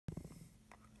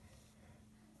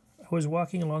was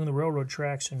walking along the railroad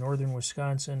tracks in northern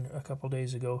Wisconsin a couple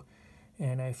days ago,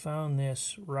 and I found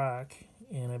this rock,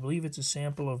 and I believe it's a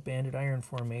sample of banded iron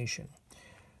formation.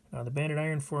 Now, the banded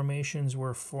iron formations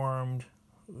were formed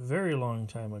a very long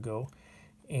time ago,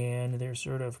 and they're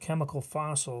sort of chemical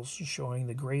fossils showing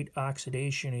the Great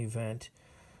Oxidation Event.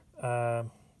 That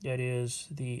is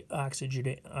the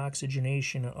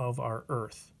oxygenation of our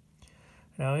Earth.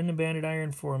 Now, in the banded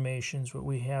iron formations, what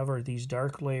we have are these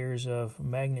dark layers of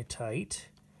magnetite,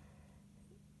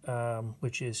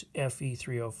 which is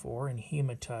Fe3O4, and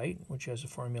hematite, which has a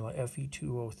formula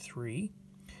Fe2O3.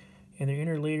 And they're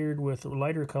interlayered with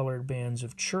lighter colored bands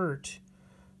of chert,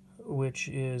 which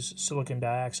is silicon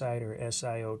dioxide, or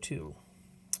SiO2.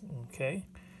 Okay?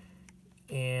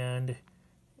 And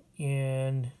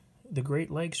in the Great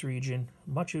Lakes region,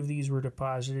 much of these were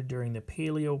deposited during the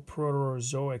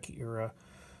Paleoproterozoic era,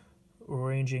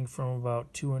 ranging from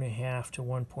about 2.5 to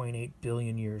 1.8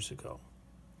 billion years ago.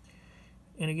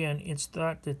 And again, it's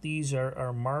thought that these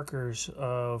are markers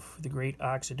of the Great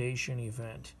Oxidation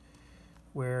Event,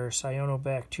 where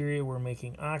cyanobacteria were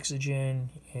making oxygen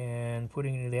and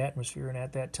putting it into the atmosphere, and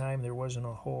at that time there wasn't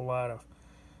a whole lot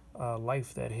of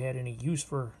life that had any use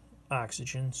for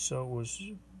oxygen, so it was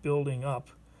building up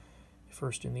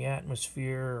first in the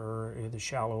atmosphere or in the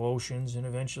shallow oceans, and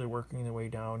eventually working their way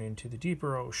down into the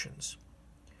deeper oceans.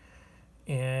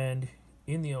 And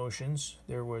in the oceans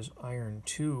there was iron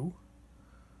 2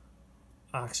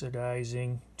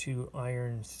 oxidizing to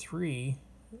iron 3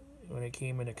 when it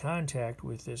came into contact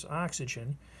with this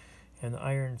oxygen, and the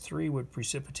iron 3 would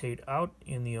precipitate out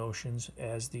in the oceans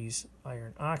as these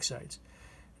iron oxides.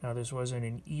 Now, this wasn't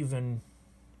an even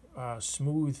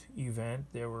smooth event.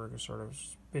 There were sort of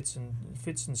fits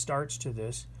and starts to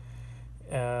this.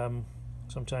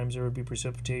 Sometimes there would be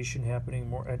precipitation happening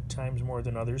more at times more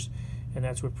than others, and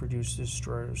that's what produced this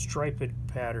striped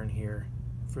pattern here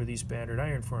for these banded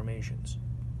iron formations.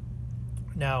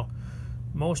 Now,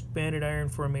 most banded iron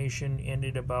formation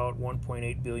ended about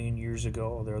 1.8 billion years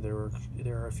ago.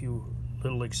 There are a few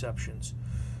little exceptions,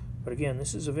 but again,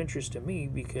 this is of interest to me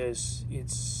because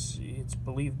it's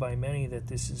believed by many that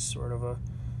this is sort of a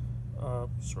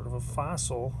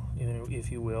fossil,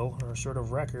 if you will, or a sort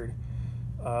of record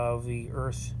of the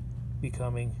Earth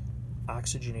becoming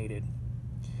oxygenated.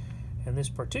 And this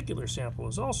particular sample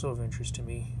is also of interest to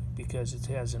me because it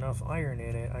has enough iron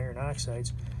in it, iron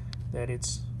oxides, that it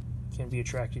can be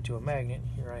attracted to a magnet.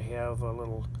 Here I have a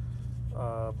little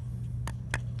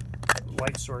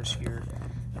light source here.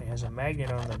 It has a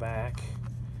magnet on the back,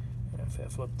 and if I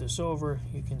flip this over,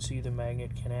 you can see the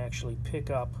magnet can actually pick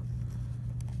up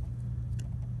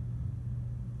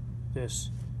this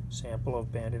sample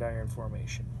of banded iron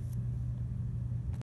formation.